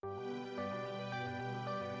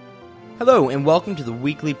Hello, and welcome to the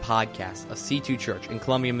weekly podcast of C2 Church in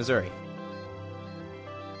Columbia, Missouri.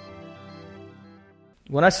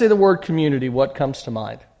 When I say the word community, what comes to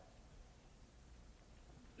mind?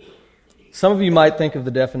 Some of you might think of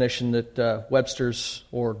the definition that Webster's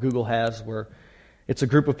or Google has, where it's a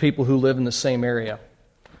group of people who live in the same area,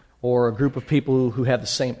 or a group of people who have the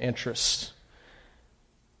same interests.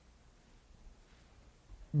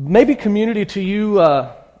 Maybe community to you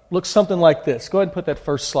looks something like this. Go ahead and put that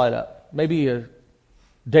first slide up. Maybe a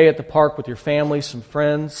day at the park with your family, some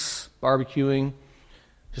friends, barbecuing,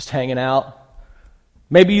 just hanging out.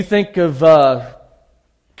 Maybe you think of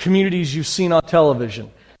communities you've seen on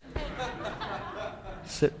television.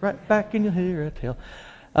 Sit right back and you'll hear a tale.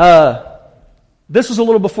 This was a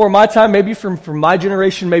little before my time. Maybe from my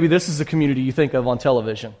generation, maybe this is the community you think of on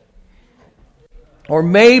television. Or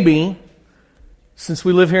maybe, since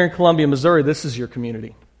we live here in Columbia, Missouri, this is your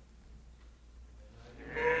community.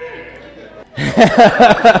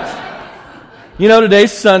 You know,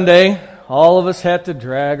 today's Sunday. All of us have to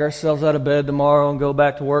drag ourselves out of bed tomorrow and go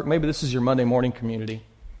back to work. Maybe this is your Monday morning community.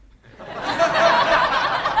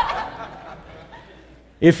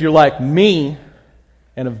 If you're like me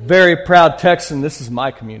and a very proud Texan, this is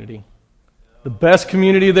my community. The best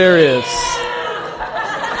community there is.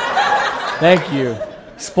 Thank you.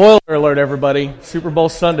 Spoiler alert, everybody. Super Bowl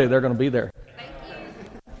Sunday, they're going to be there.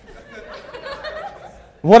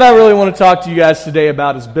 What I really want to talk to you guys today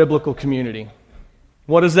about is biblical community.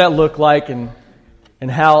 What does that look like, and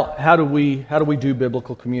how do we do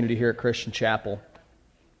biblical community here at Christian Chapel?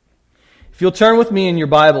 If you'll turn with me in your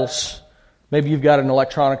Bibles, maybe you've got an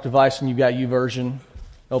electronic device and you've got YouVersion.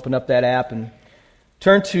 Open up that app and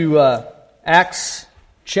turn to Acts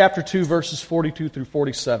chapter 2, verses 42 through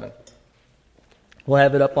 47. We'll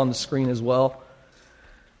have it up on the screen as well.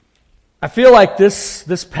 I feel like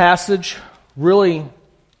this passage really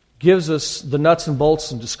gives us the nuts and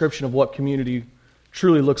bolts and description of what community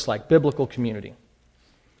truly looks like, biblical community.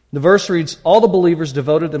 The verse reads, "All the believers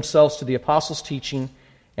devoted themselves to the apostles' teaching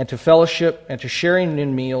and to fellowship and to sharing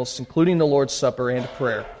in meals, including the Lord's Supper and to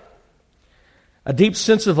prayer. A deep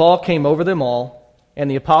sense of awe came over them all, and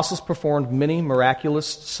the apostles performed many miraculous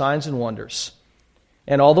signs and wonders.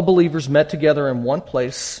 And all the believers met together in one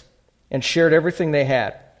place and shared everything they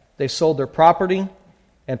had. They sold their property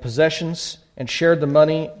and possessions and shared the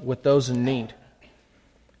money with those in need.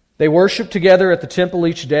 They worshiped together at the temple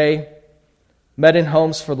each day, met in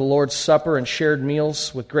homes for the Lord's Supper, and shared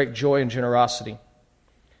meals with great joy and generosity,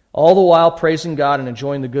 all the while praising God and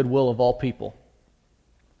enjoying the goodwill of all people.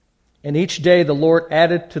 And each day the Lord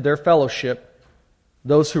added to their fellowship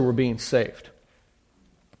those who were being saved."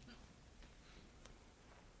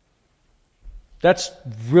 That's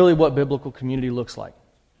really what biblical community looks like.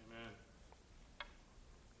 Amen.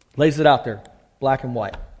 Lays it out there, black and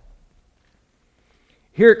white.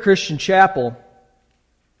 Here at Christian Chapel,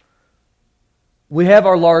 we have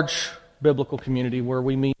our large biblical community where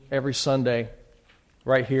we meet every Sunday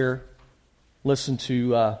right here, listen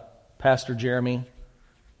to Pastor Jeremy,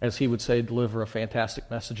 as he would say, deliver a fantastic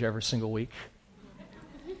message every single week.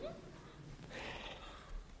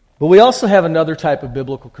 But we also have another type of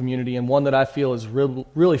biblical community, and one that I feel is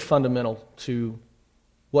really fundamental to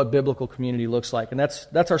what biblical community looks like, and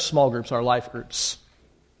that's our small groups, our life groups.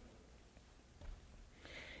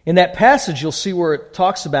 In that passage, you'll see where it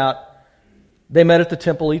talks about they met at the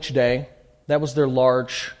temple each day. That was their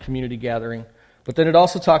large community gathering. But then it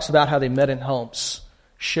also talks about how they met in homes,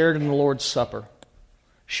 shared in the Lord's Supper,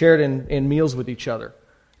 shared in meals with each other,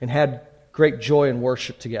 and had great joy and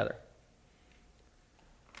worship together.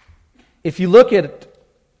 If you look at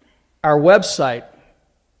our website,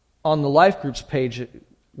 on the Life Groups page,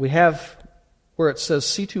 we have where it says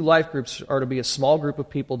C2 Life Groups are to be a small group of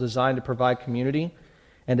people designed to provide community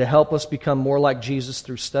and to help us become more like Jesus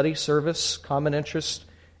through study, service, common interest,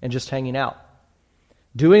 and just hanging out.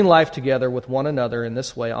 Doing life together with one another in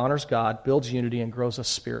this way honors God, builds unity, and grows us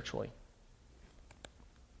spiritually.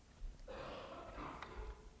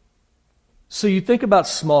 So you think about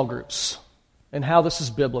small groups and how this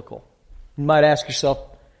is biblical. You might ask yourself,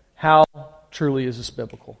 how truly is this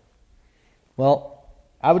biblical? Well,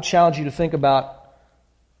 I would challenge you to think about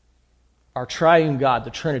our triune God,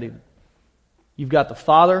 the Trinity. You've got the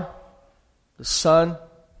Father, the Son,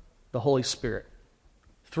 the Holy Spirit.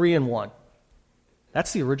 3 in 1.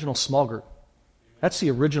 That's the original small group. That's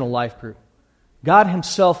the original life group. God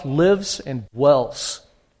Himself lives and dwells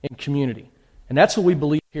in community. And that's what we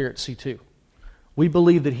believe here at C2. We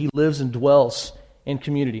believe that He lives and dwells in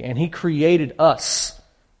community. And He created us,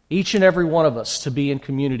 each and every one of us, to be in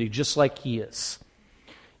community just like He is.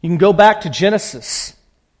 You can go back to Genesis.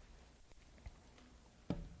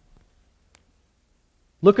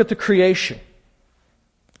 Look at the creation.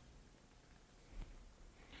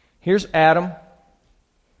 Here's Adam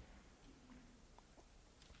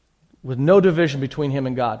with no division between him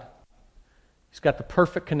and God. He's got the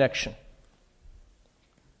perfect connection.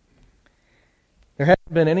 There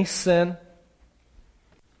hasn't been any sin.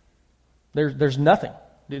 There's nothing.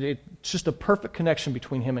 It's just a perfect connection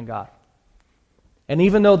between him and God. And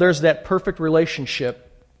even though there's that perfect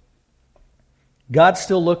relationship, God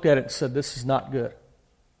still looked at it and said, this is not good.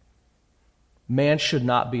 Man should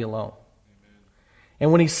not be alone. Amen.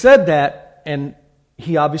 And when he said that, and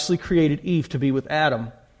he obviously created Eve to be with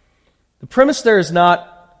Adam, the premise there is not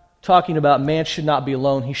talking about man should not be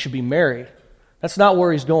alone, he should be married. That's not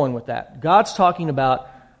where he's going with that. God's talking about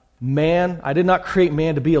man, I did not create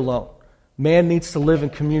man to be alone. Man needs to live in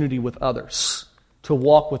community with others, to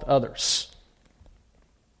walk with others.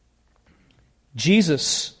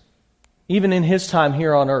 Jesus, even in his time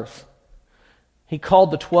here on earth, he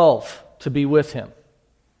called the 12 to be with him.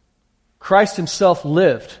 Christ himself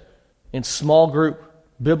lived in small group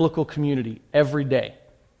biblical community every day.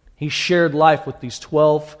 He shared life with these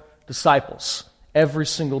 12 disciples. Every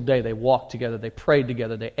single day they walked together, they prayed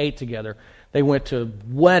together, they ate together, they went to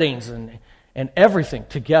weddings and everything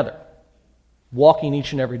together, walking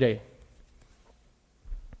each and every day.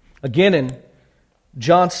 Again in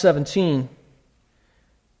John 17,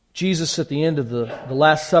 Jesus at the end of the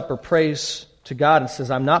Last Supper prays to God and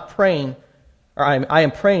says, I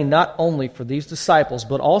am praying not only for these disciples,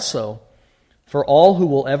 but also for all who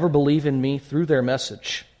will ever believe in me through their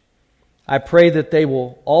message. I pray that they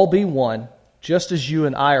will all be one, just as you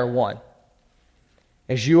and I are one.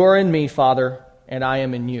 As you are in me, Father, and I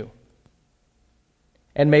am in you.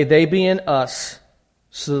 And may they be in us,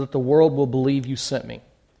 so that the world will believe you sent me.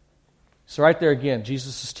 So right there again,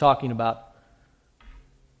 Jesus is talking about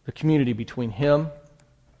the community between him,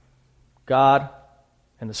 God,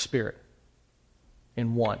 and the Spirit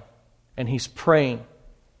in one. And he's praying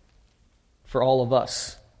for all of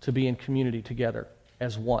us to be in community together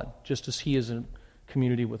as one, just as he is in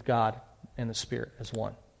community with God and the Spirit as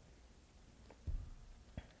one.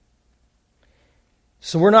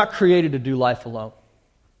 So we're not created to do life alone.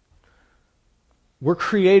 We're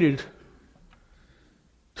created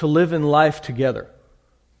to live in life together,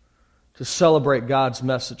 to celebrate God's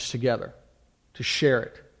message together, to share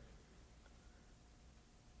it.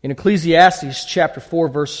 In Ecclesiastes chapter 4,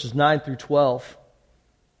 verses 9 through 12,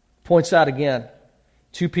 points out again,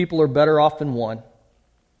 2 people are better off than one,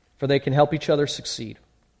 for they can help each other succeed.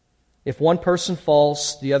 If one person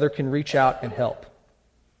falls, the other can reach out and help.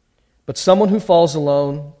 But someone who falls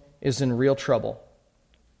alone is in real trouble.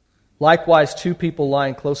 Likewise, 2 people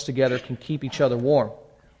lying close together can keep each other warm.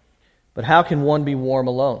 But how can one be warm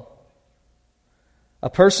alone? A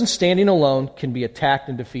person standing alone can be attacked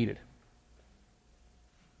and defeated.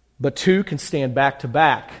 But 2 can stand back to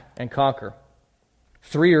back and conquer.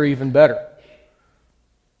 3 are even better.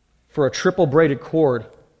 For a triple braided cord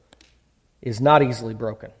is not easily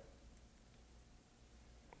broken.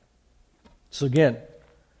 So again,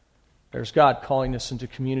 there's God calling us into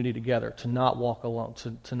community together, to not walk alone,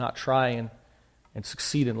 to not try and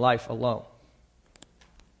succeed in life alone.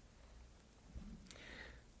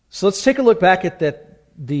 So let's take a look back at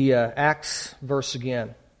the Acts verse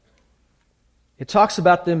again. It talks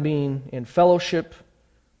about them being in fellowship,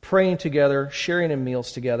 praying together, sharing in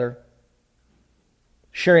meals together,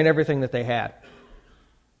 sharing everything that they had.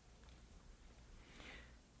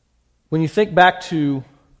 When you think back to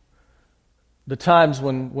the times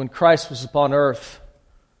when Christ was upon earth,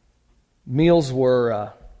 meals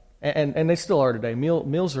were, and they still are today,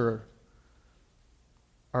 meals are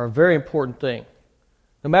a very important thing.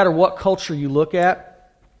 No matter what culture you look at,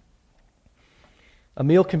 a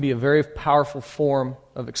meal can be a very powerful form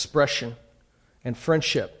of expression and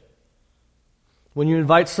friendship. When you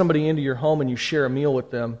invite somebody into your home and you share a meal with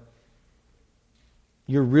them,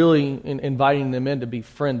 you're really inviting them in to be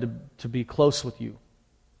friend, to be close with you.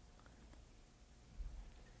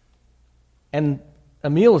 And a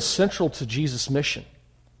meal is central to Jesus' mission.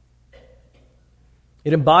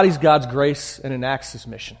 It embodies God's grace and enacts His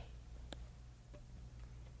mission.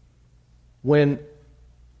 When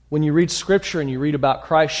you read Scripture and you read about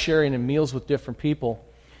Christ sharing in meals with different people,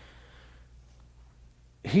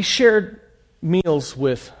 He shared meals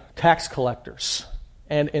with tax collectors.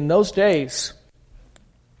 And in those days,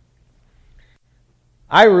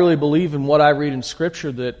 I really believe in what I read in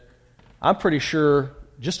Scripture that I'm pretty sure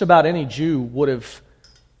just about any Jew would have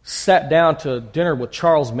sat down to dinner with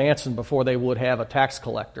Charles Manson before they would have a tax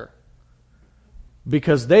collector.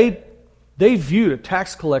 Because they viewed a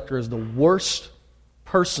tax collector as the worst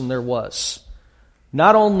person there was.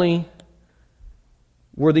 Not only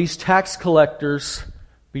were these tax collectors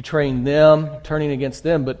betraying them, turning against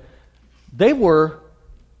them, but they were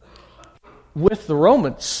with the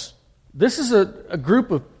Romans. This is a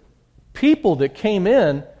group of people that came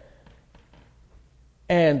in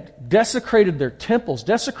and desecrated their temples,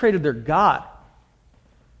 desecrated their God.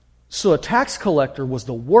 So a tax collector was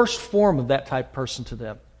the worst form of that type of person to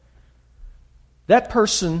them. That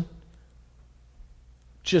person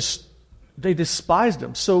they despised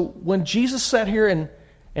him. So when Jesus sat here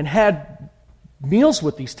and had meals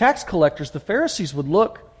with these tax collectors, the Pharisees would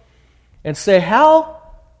look and say, how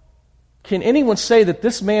can anyone say that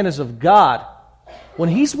this man is of God when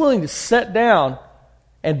he's willing to sit down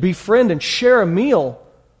and befriend and share a meal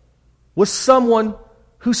with someone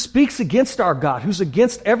who speaks against our God, who's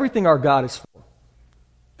against everything our God is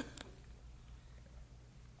for?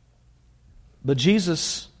 But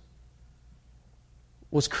Jesus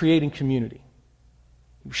was creating community.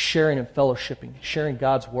 He was sharing and fellowshipping, sharing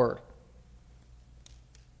God's Word.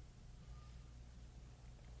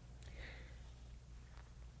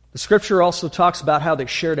 The Scripture also talks about how they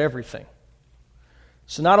shared everything.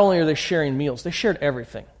 So not only are they sharing meals, they shared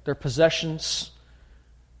everything. Their possessions.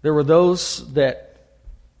 There were those that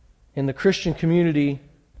in the Christian community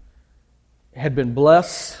had been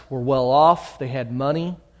blessed, were well off, they had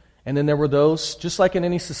money. And then there were those, just like in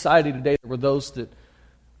any society today, there were those that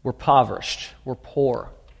were impoverished, were poor.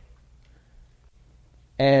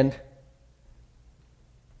 And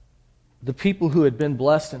the people who had been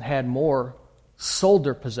blessed and had more sold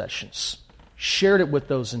their possessions, shared it with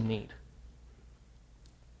those in need.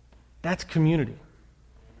 That's community.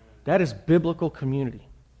 That is biblical community.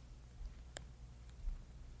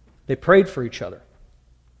 They prayed for each other.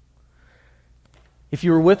 If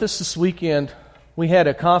you were with us this weekend, we had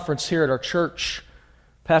a conference here at our church.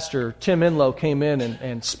 Pastor Tim Enlow came in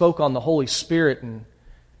and spoke on the Holy Spirit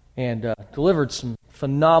and delivered some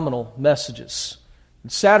phenomenal messages.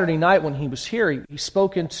 And Saturday night when he was here, he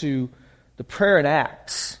spoke into the prayer in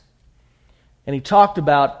Acts. And he talked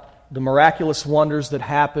about the miraculous wonders that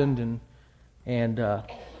happened and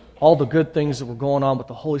all the good things that were going on with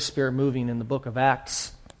the Holy Spirit moving in the book of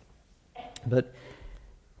Acts. But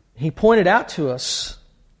he pointed out to us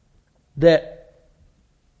that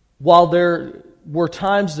while there were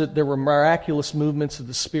times that there were miraculous movements of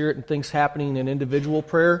the Spirit and things happening in individual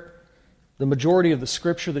prayer, the majority of the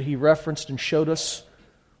Scripture that he referenced and showed us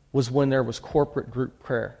was when there was corporate group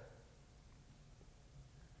prayer.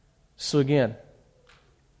 So again,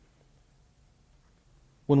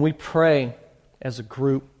 when we pray as a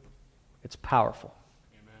group, it's powerful.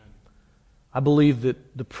 Amen. I believe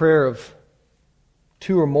that the prayer of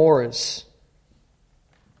two or more is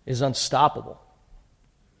unstoppable.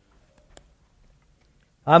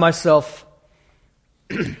 I myself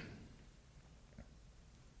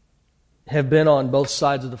have been on both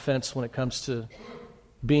sides of the fence when it comes to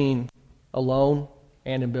being alone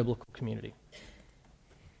and in biblical community.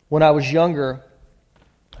 When I was younger,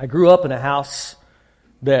 I grew up in a house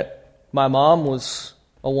that my mom was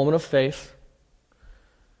a woman of faith,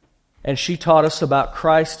 and she taught us about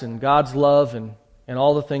Christ and God's love and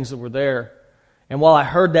all the things that were there. And while I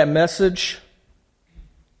heard that message,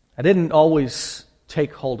 I didn't always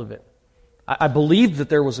take hold of it. I believed that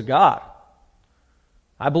there was a God.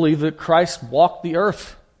 I believed that Christ walked the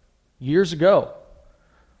earth years ago.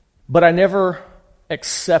 But I never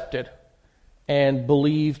accepted and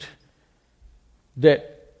believed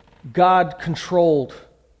that God controlled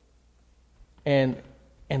and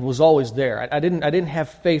was always there. I didn't have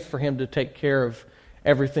faith for Him to take care of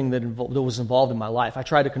everything that was involved in my life. I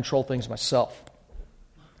tried to control things myself.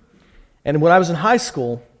 And when I was in high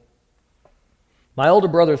school, my older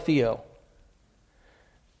brother Theo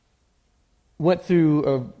went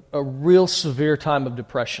through a real severe time of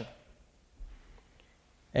depression.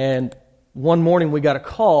 And one morning we got a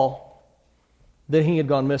call that he had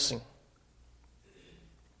gone missing.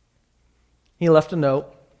 He left a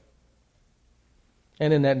note,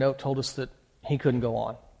 and in that note told us that he couldn't go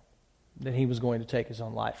on, that he was going to take his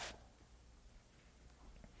own life.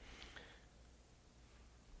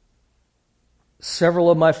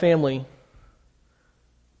 Several of my family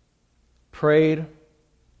prayed,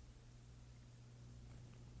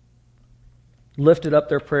 lifted up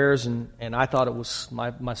their prayers, and I thought it was,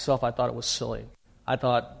 myself, I thought it was silly. I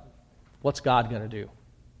thought, what's God going to do?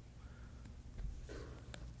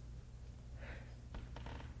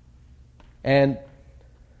 And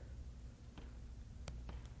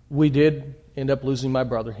we did end up losing my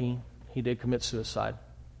brother. He did commit suicide.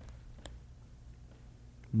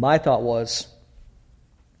 My thought was,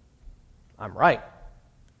 I'm right.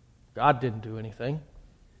 God didn't do anything.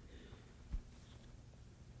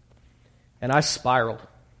 and I spiraled.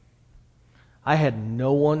 I had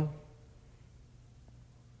no one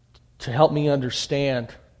to help me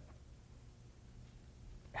understand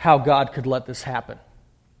how God could let this happen,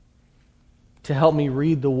 to help me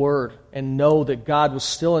read the Word and know that God was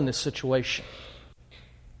still in this situation.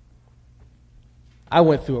 I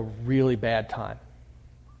went through a really bad time.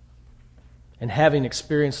 And having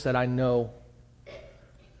experienced that, I know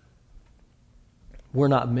we're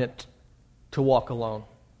not meant to walk alone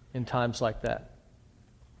in times like that.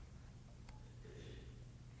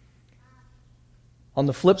 On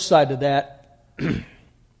the flip side to that,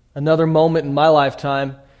 another moment in my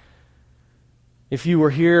lifetime, if you were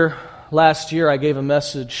here last year, I gave a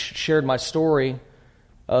message, shared my story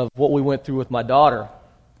of what we went through with my daughter.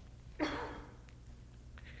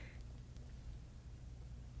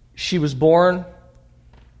 She was born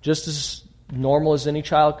just as normal as any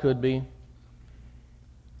child could be.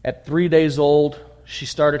 At 3 days old, she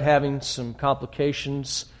started having some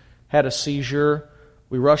complications, had a seizure.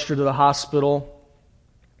 We rushed her to the hospital.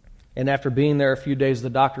 And after being there a few days, the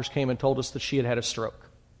doctors came and told us that she had had a stroke.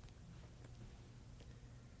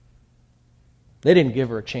 They didn't give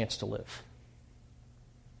her a chance to live.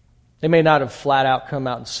 They may not have flat out come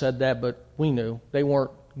out and said that, but we knew they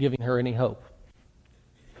weren't giving her any hope.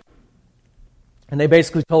 And they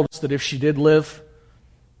basically told us that if she did live,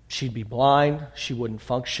 she'd be blind, she wouldn't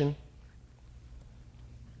function.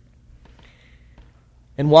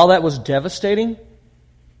 And while that was devastating,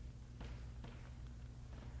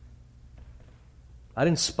 I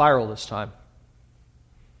didn't spiral this time.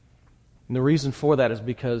 And the reason for that is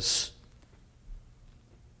because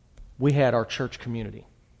we had our church community.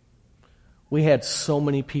 We had so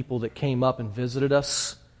many people that came up and visited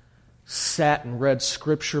us, sat and read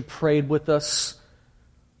Scripture, prayed with us,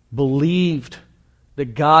 believed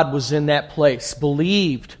that God was in that place,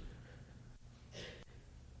 believed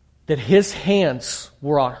that His hands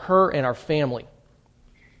were on her and our family.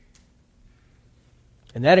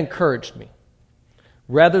 And that encouraged me.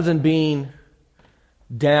 Rather than being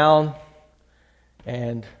down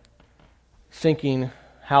and thinking,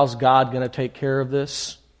 how's God going to take care of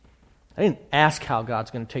this? I didn't ask how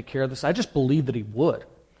God's going to take care of this. I just believed that He would.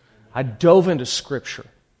 I dove into Scripture.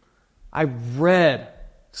 I read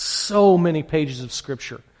so many pages of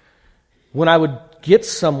Scripture. When I would get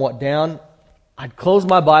somewhat down, I'd close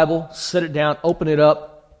my Bible, set it down, open it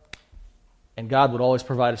up, and God would always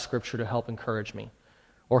provide a Scripture to help encourage me.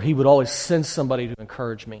 Or He would always send somebody to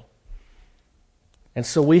encourage me. And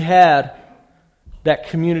so we had that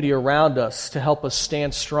community around us to help us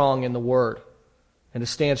stand strong in the Word and to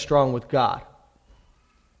stand strong with God.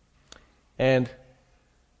 And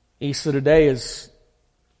Issa today is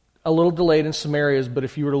a little delayed in some areas, but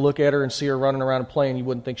if you were to look at her and see her running around and playing, you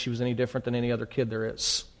wouldn't think she was any different than any other kid there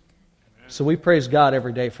is. So we praise God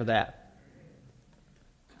every day for that.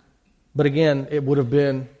 But again, it would have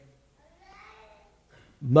been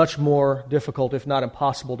much more difficult, if not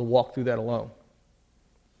impossible, to walk through that alone.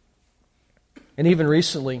 And even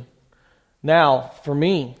recently, now, for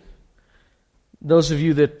me, those of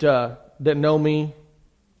you that know me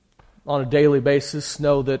on a daily basis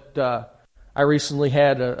know that I recently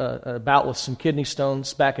had a bout with some kidney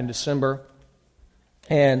stones back in December.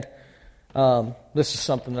 And this is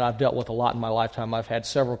something that I've dealt with a lot in my lifetime. I've had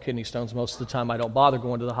several kidney stones. Most of the time I don't bother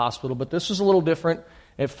going to the hospital, but this was a little different.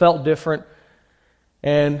 It felt different.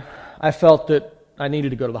 And I felt that I needed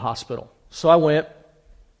to go to the hospital. So I went.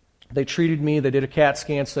 They treated me. They did a CAT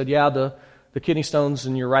scan, said, yeah, the kidney stones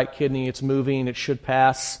in your right kidney, it's moving, it should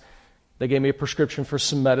pass. They gave me a prescription for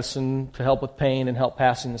some medicine to help with pain and help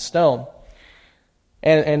passing the stone.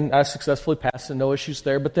 And I successfully passed and no issues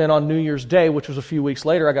there. But then on New Year's Day, which was a few weeks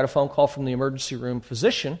later, I got a phone call from the emergency room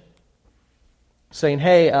physician saying,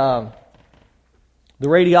 hey, the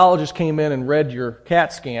radiologist came in and read your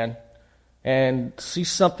CAT scan and sees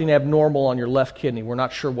something abnormal on your left kidney. We're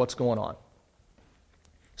not sure what's going on.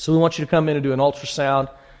 So we want you to come in and do an ultrasound,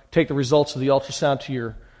 take the results of the ultrasound to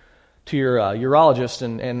your urologist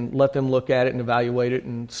and let them look at it and evaluate it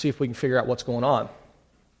and see if we can figure out what's going on.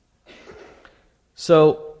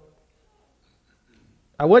 So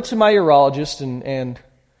I went to my urologist and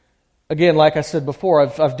again, like I said before,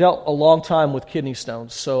 I've dealt a long time with kidney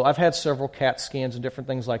stones. So I've had several CAT scans and different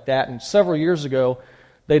things like that. And several years ago,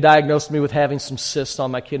 they diagnosed me with having some cysts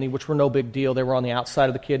on my kidney, which were no big deal. They were on the outside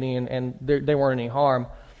of the kidney and they weren't any harm.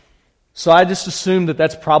 So I just assumed that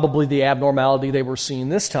that's probably the abnormality they were seeing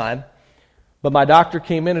this time. But my doctor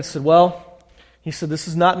came in and said, well, he said, this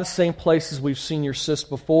is not in the same place as we've seen your cyst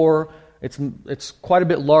before. It's quite a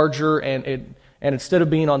bit larger, and instead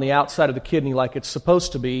of being on the outside of the kidney like it's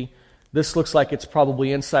supposed to be, This looks like it's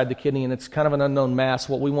probably inside the kidney, and it's kind of an unknown mass.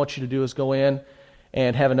 What we want you to do is go in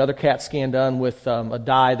and have another CAT scan done with a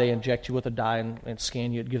dye. They inject you with a dye and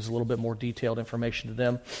scan you. It gives a little bit more detailed information to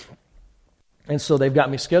them. And so they've got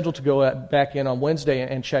me scheduled to go back in on Wednesday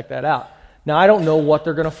and check that out. Now, I don't know what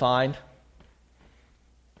they're going to find.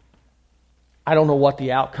 I don't know what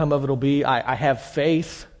the outcome of it will be. I have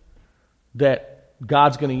faith that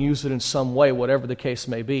God's going to use it in some way, whatever the case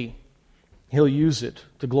may be. He'll use it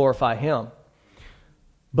to glorify Him.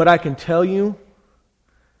 But I can tell you,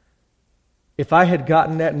 if I had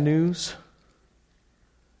gotten that news,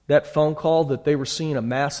 that phone call that they were seeing a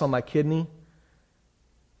mass on my kidney,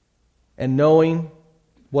 and knowing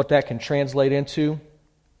what that can translate into,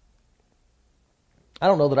 I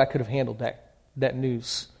don't know that I could have handled that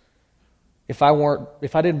news if I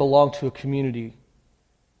didn't belong to a community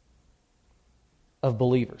of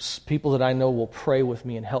believers, people that I know will pray with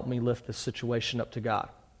me and help me lift this situation up to God.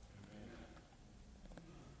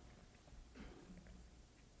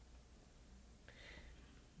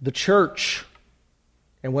 The church,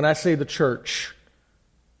 and when I say the church,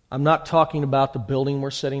 I'm not talking about the building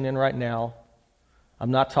we're sitting in right now.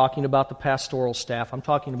 I'm not talking about the pastoral staff. I'm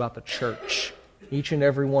talking about the church, each and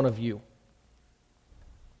every one of you.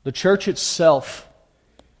 The church itself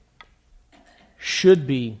should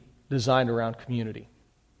be designed around community.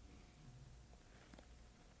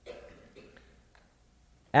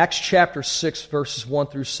 Acts chapter 6, verses 1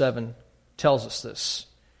 through 7 tells us this.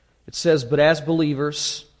 It says, "But as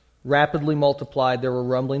believers rapidly multiplied, there were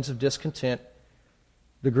rumblings of discontent.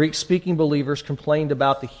 The Greek-speaking believers complained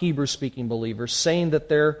about the Hebrew-speaking believers, saying that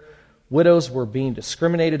their widows were being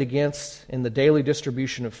discriminated against in the daily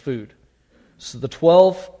distribution of food. So the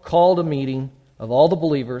 12 called a meeting of all the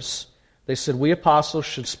believers. They said, 'We apostles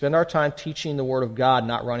should spend our time teaching the Word of God,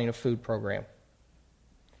 not running a food program.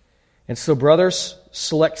 And so, brothers,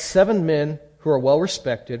 select 7 men who are well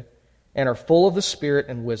respected and are full of the Spirit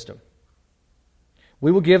and wisdom.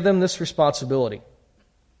 We will give them this responsibility.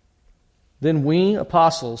 Then we,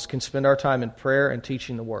 apostles, can spend our time in prayer and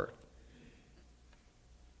teaching the Word.'"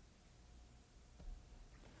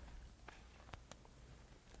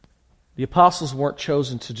 The apostles weren't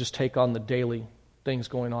chosen to just take on the daily things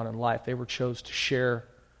going on in life. They were chosen to share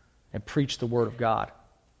and preach the Word of God.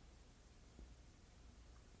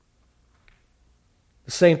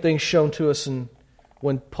 The same thing's shown to us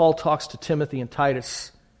when Paul talks to Timothy and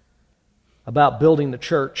Titus about building the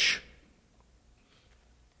church.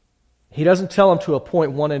 He doesn't tell them to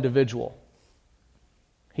appoint one individual.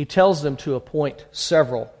 He tells them to appoint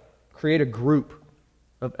several, create a group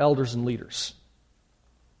of elders and leaders.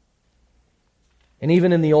 And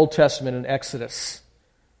even in the Old Testament, in Exodus,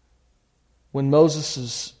 when Moses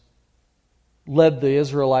has led the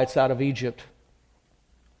Israelites out of Egypt,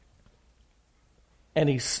 and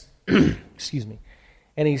he's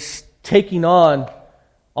and he's taking on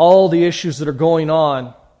all the issues that are going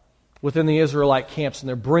on within the Israelite camps, and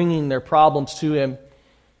they're bringing their problems to him,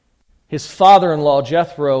 his father-in-law,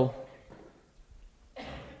 Jethro,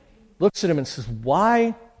 looks at him and says,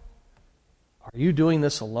 "Why are you doing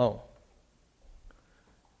this alone?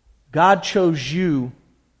 God chose you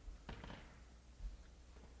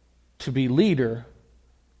to be leader,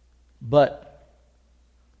 but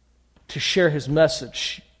to share His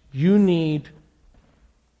message, you need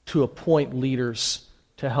to appoint leaders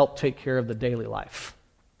to help take care of the daily life."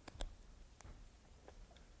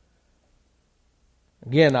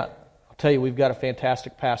 Again, I'll tell you, we've got a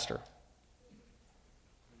fantastic pastor.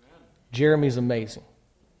 Jeremy's amazing.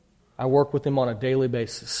 I work with him on a daily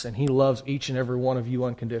basis, and he loves each and every one of you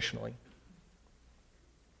unconditionally.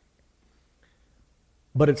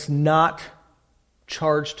 But it's not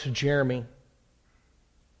charged to Jeremy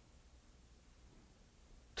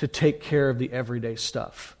to take care of the everyday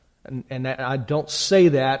stuff. And I don't say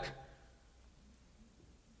that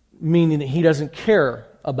meaning that he doesn't care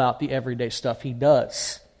about the everyday stuff. He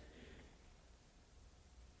does.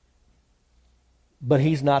 But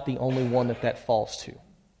he's not the only one that falls to.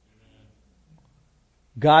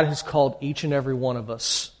 God has called each and every one of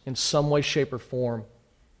us in some way, shape, or form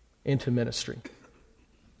into ministry.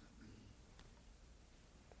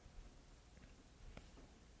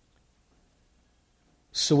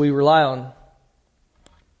 So we rely on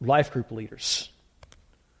life group leaders.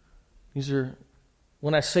 These are,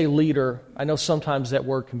 when I say leader, I know sometimes that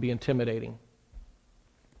word can be intimidating.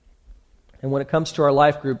 And when it comes to our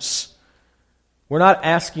life groups, we're not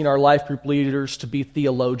asking our life group leaders to be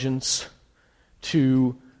theologians,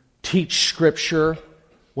 to teach Scripture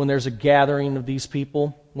when there's a gathering of these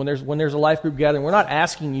people. When there's a life group gathering, we're not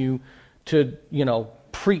asking you to,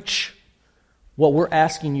 preach. What we're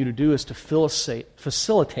asking you to do is to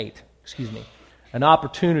facilitate an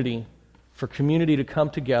opportunity for community to come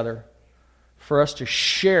together, for us to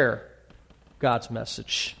share God's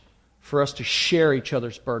message, for us to share each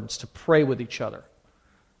other's burdens, to pray with each other.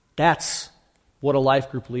 That's what a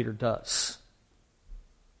life group leader does.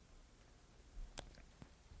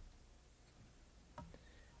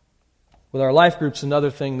 With our life groups, another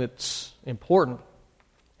thing that's important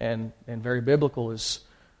and very biblical is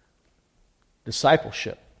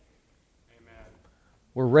discipleship. Amen.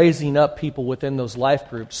 We're raising up people within those life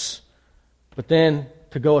groups, but then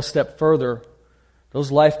to go a step further,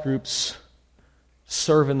 those life groups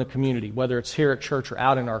serve in the community, whether it's here at church or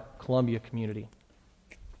out in our Columbia community.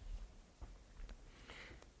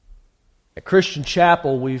 At Christian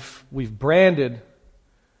Chapel, we've branded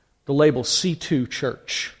the label C2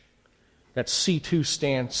 Church. That C2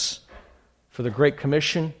 stands for the Great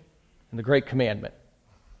Commission and the Great Commandment.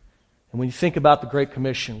 And when you think about the Great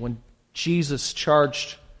Commission, when Jesus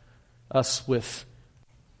charged us with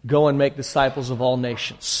go and make disciples of all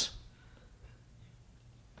nations,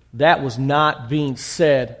 that was not being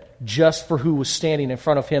said just for who was standing in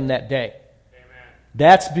front of him that day. Amen.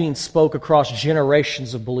 That's being spoke across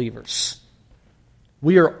generations of believers.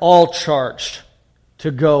 We are all charged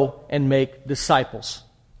to go and make disciples.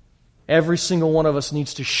 Every single one of us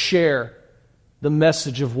needs to share the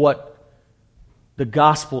message of what the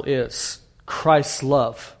gospel is, Christ's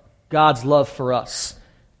love, God's love for us,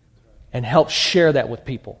 and help share that with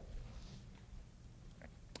people.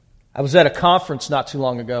 I was at a conference not too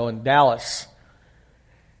long ago in Dallas,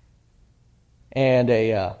 and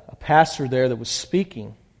a pastor there that was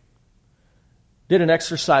speaking did an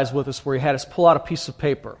exercise with us where he had us pull out a piece of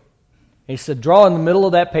paper. And he said, draw in the middle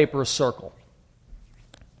of that paper a circle.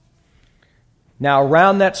 Now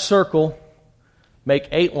around that circle, make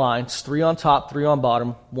 8 lines, 3 on top, 3 on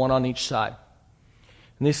bottom, 1 on each side.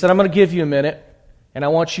 And he said, I'm going to give you a minute, and I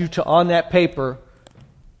want you to, on that paper,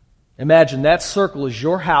 imagine that circle is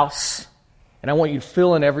your house, and I want you to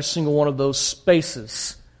fill in every single one of those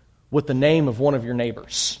spaces with the name of one of your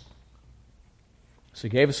neighbors. So he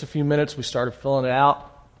gave us a few minutes. We started filling it out.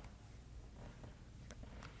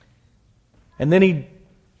 And then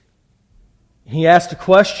he asked a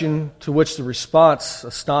question to which the response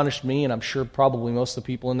astonished me, and I'm sure probably most of the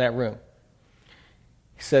people in that room.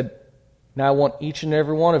 He said, now I want each and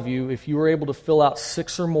every one of you, if you were able to fill out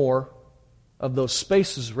 6 or more of those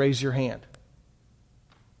spaces, raise your hand.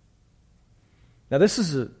 Now this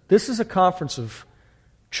is a conference of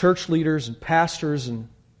church leaders and pastors, and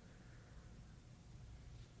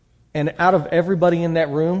out of everybody in that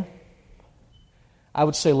room, I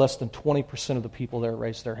would say less than 20% of the people there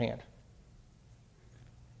raised their hand.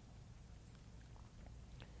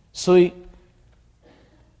 So he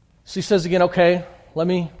says again, okay, let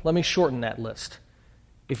me shorten that list.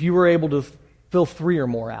 If you were able to fill 3 or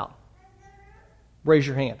more out, raise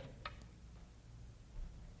your hand.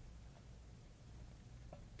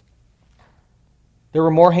 There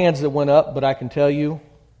were more hands that went up, but I can tell you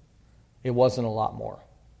it wasn't a lot more.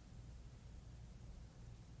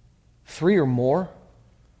 3 or more?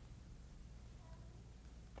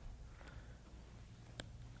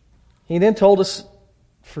 He then told us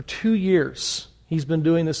for 2 years he's been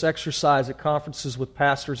doing this exercise at conferences with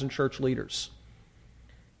pastors and church leaders.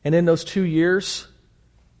 And in those 2 years,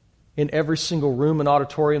 in every single room and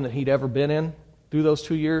auditorium that he'd ever been in through those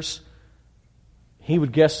 2 years, he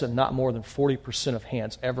would guess that not more than 40% of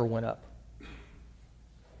hands ever went up.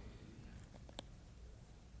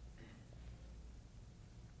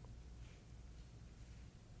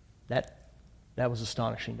 That was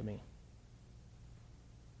astonishing to me.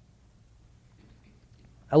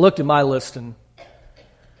 I looked at my list, and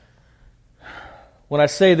when I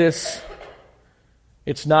say this,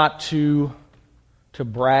 it's not to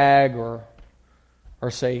brag or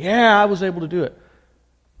say, yeah, I was able to do it.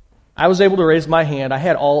 I was able to raise my hand. I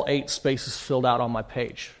had all 8 spaces filled out on my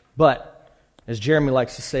page. But, as Jeremy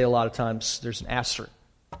likes to say a lot of times, there's an asterisk.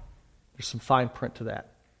 There's some fine print to that.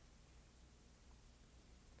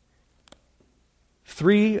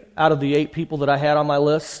 3 out of the 8 people that I had on my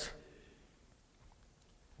list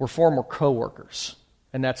were former co-workers,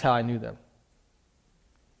 and that's how I knew them.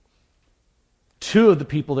 2 of the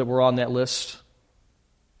people that were on that list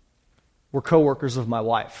were co-workers of my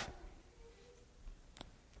wife.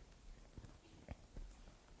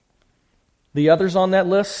 The others on that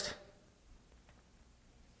list,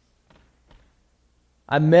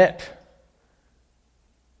 I met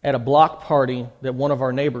at a block party that one of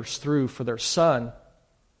our neighbors threw for their son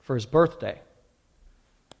for his birthday.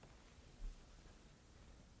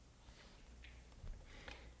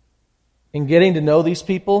 In getting to know these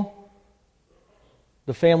people,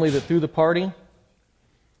 the family that threw the party,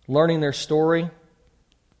 learning their story,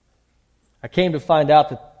 I came to find out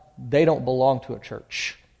that they don't belong to a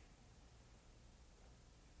church.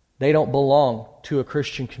 They don't belong to a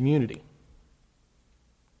Christian community.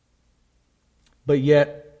 But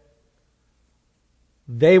yet,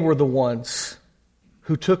 they were the ones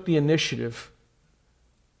who took the initiative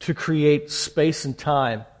to create space and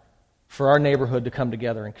time for our neighborhood to come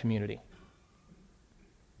together in community.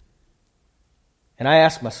 And I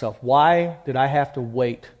asked myself, why did I have to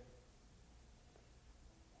wait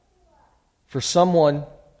for someone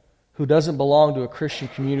who doesn't belong to a Christian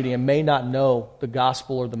community and may not know the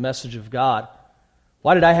gospel or the message of God?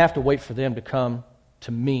 Why did I have to wait for them to come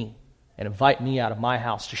to me and invite me out of my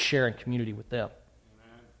house to share in community with them?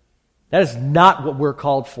 That is not what we're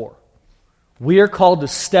called for. We are called to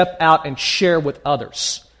step out and share with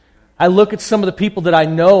others. I look at some of the people that I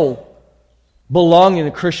know belong in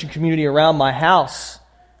a Christian community around my house,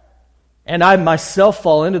 and I myself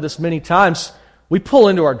fall into this many times. We pull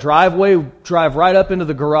into our driveway, drive right up into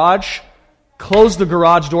the garage, close the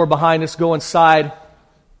garage door behind us, go inside,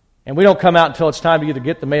 and we don't come out until it's time to either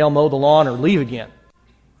get the mail, mow the lawn, or leave again.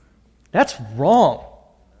 That's wrong.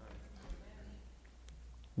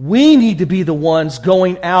 We need to be the ones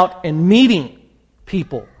going out and meeting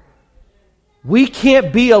people. We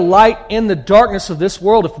can't be a light in the darkness of this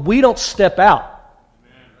world if we don't step out.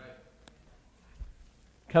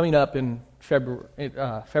 Coming up in February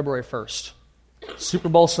 1st, Super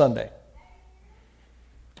Bowl Sunday,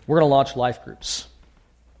 we're going to launch life groups.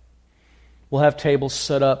 We'll have tables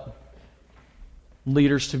set up,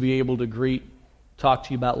 leaders to be able to greet, talk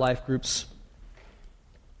to you about life groups.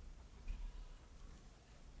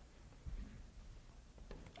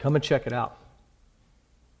 Come and check it out.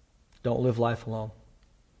 Don't live life alone.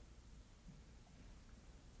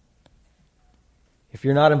 If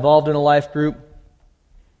you're not involved in a life group,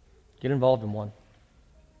 get involved in one.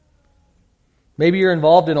 Maybe you're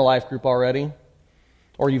involved in a life group already,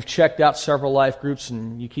 or you've checked out several life groups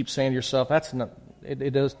and you keep saying to yourself,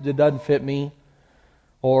 it doesn't fit me.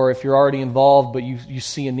 Or if you're already involved but you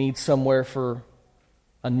see a need somewhere for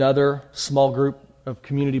another small group of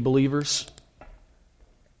community believers,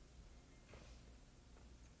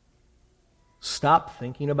 stop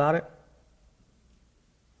thinking about it.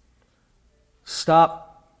 Stop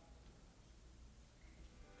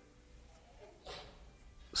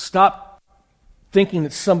thinking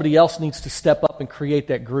that somebody else needs to step up and create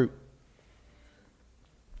that group.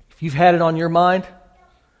 If you've had it on your mind,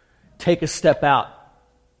 take a step out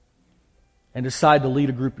and decide to lead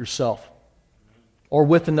a group yourself or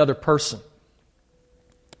with another person.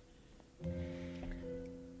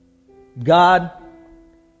 God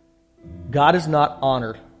is not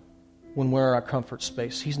honored when we're in our comfort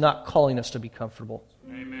space. He's not calling us to be comfortable.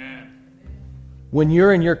 Amen. When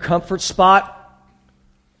you're in your comfort spot,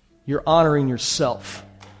 you're honoring yourself.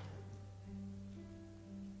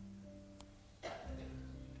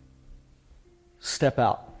 Step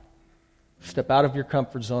out. Step out of your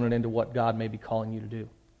comfort zone and into what God may be calling you to do.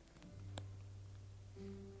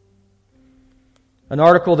 An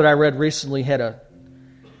article that I read recently had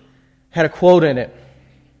a quote in it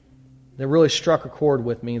that really struck a chord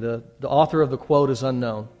with me. The author of the quote is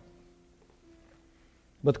unknown.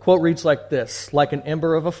 But the quote reads like this: like an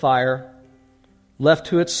ember of a fire, left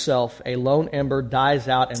to itself, a lone ember dies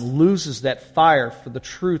out and loses that fire for the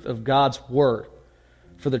truth of God's Word,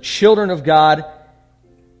 for the children of God,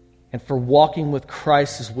 and for walking with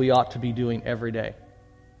Christ as we ought to be doing every day.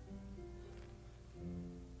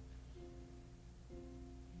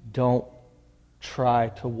 Don't try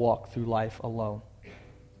to walk through life alone.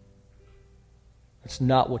 It's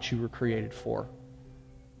not what you were created for.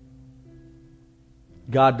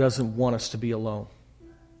 God doesn't want us to be alone.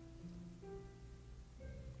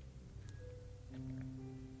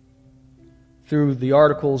 Through the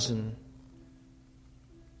articles and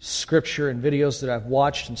scripture and videos that I've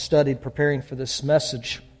watched and studied preparing for this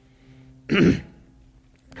message, kind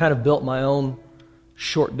of built my own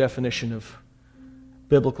short definition of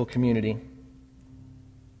biblical community.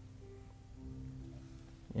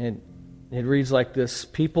 And it reads like this: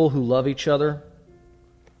 people who love each other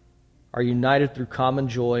are united through common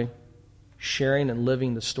joy, sharing and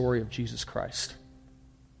living the story of Jesus Christ.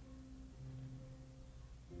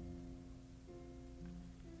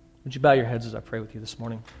 Would you bow your heads as I pray with you this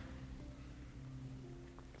morning?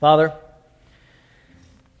 Father,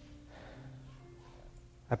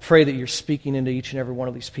 I pray that you're speaking into each and every one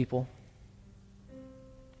of these people.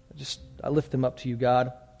 I lift them up to you,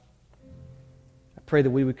 God. I pray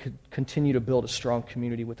that we would continue to build a strong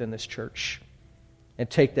community within this church and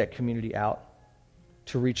take that community out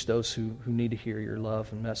to reach those who need to hear your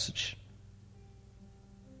love and message.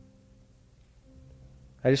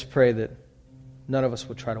 I just pray that none of us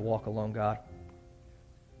would try to walk alone, God.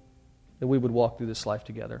 That we would walk through this life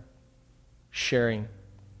together, sharing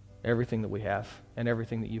everything that we have and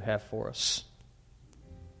everything that you have for us.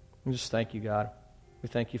 We just thank you, God. We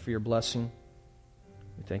thank you for your blessing.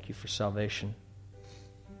 We thank you for salvation.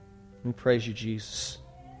 We praise you, Jesus.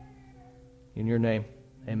 In your name,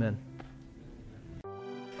 amen.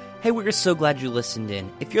 Hey, we're so glad you listened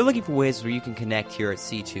in. If you're looking for ways where you can connect here at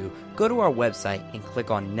C2, go to our website and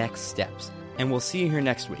click on Next Steps. And we'll see you here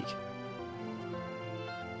next week.